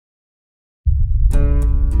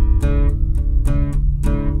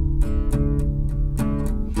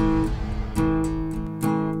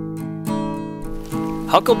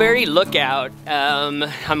Huckleberry Lookout. I'm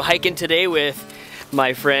hiking today with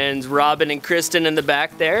my friends Robin and Kristen in the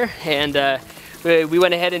back there, and we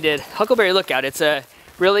went ahead and did Huckleberry Lookout. It's a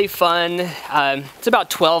really fun, it's about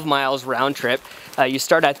 12 miles round trip. You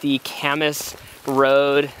start at the Camas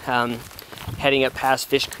Road, heading up past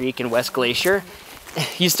Fish Creek and West Glacier.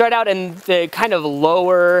 You start out in the kind of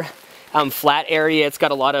lower flat area. It's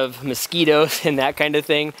got a lot of mosquitoes and that kind of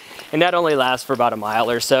thing, and that only lasts for about a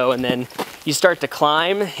mile or so, and then you start to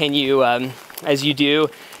climb, and you as you do,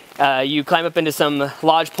 you climb up into some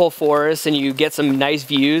lodgepole forest, and you get some nice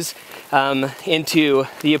views into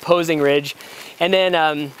the opposing ridge. And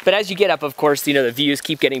then, but as you get up, of course, you know, the views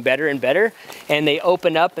keep getting better and better, and they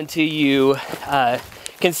open up until you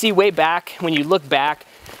can see way back. When you look back,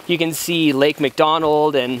 you can see Lake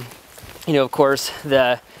McDonald, and, you know, of course,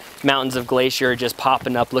 the mountains of Glacier just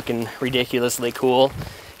popping up, looking ridiculously cool.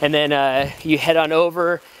 And then you head on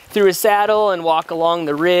over through a saddle and walk along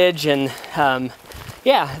the ridge, and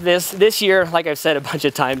yeah, this year, like I've said a bunch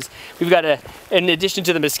of times, we've got in addition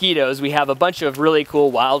to the mosquitoes, we have a bunch of really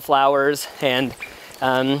cool wildflowers, and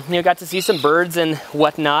you know, got to see some birds and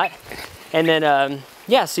whatnot. And then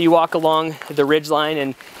yeah, so you walk along the ridge line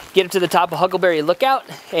and get up to the top of Huckleberry Lookout,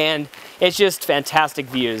 and it's just fantastic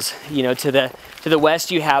views. You know, to the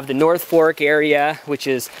west you have the North Fork area, which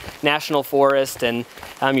is national forest, and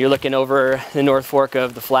you're looking over the North Fork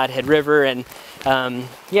of the Flathead River, and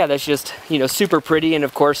yeah, that's just, you know, super pretty. And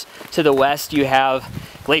of course, to the west you have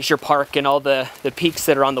Glacier Park and all the peaks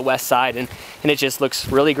that are on the west side, and it just looks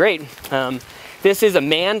really great. This is a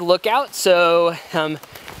manned lookout, so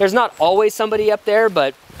there's not always somebody up there,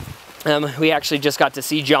 but we actually just got to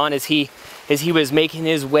see John as he was making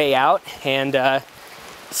his way out. And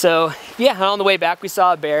so yeah, on the way back we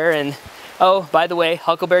saw a bear. And oh, by the way,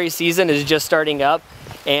 huckleberry season is just starting up,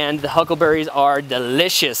 and the huckleberries are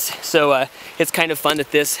delicious. So it's kind of fun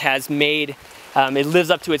that this has made, it lives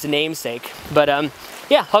up to its namesake. But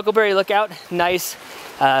yeah, Huckleberry Lookout, nice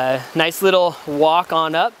little walk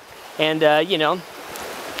on up, and you know,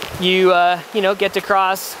 you know, get to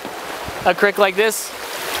cross a creek like this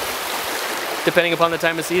depending upon the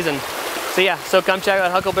time of season. So yeah, so come check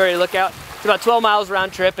out Huckleberry Lookout. It's about 12 miles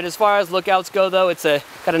round trip, and as far as lookouts go though, it's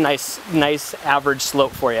got a nice average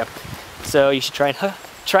slope for you. So you should try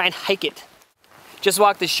and hike it. Just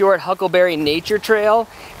walked the short Huckleberry Nature Trail.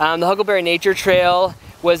 The Huckleberry Nature Trail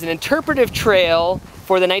was an interpretive trail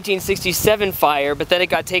for the 1967 fire, but then it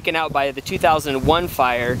got taken out by the 2001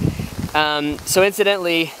 fire. So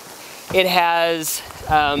incidentally, it has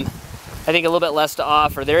I think a little bit less to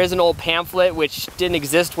offer. There is an old pamphlet which didn't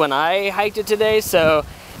exist when I hiked it today, so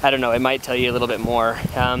I don't know, it might tell you a little bit more.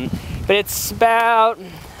 But it's about,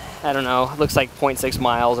 I don't know, it looks like 0.6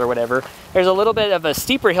 miles or whatever. There's a little bit of a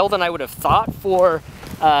steeper hill than I would have thought for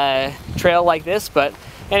a trail like this, but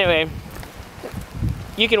anyway,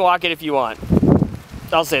 you can walk it if you want.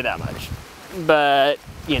 I'll say that much. But,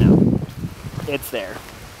 you know, it's there.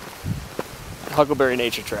 Huckleberry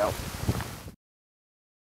Nature Trail.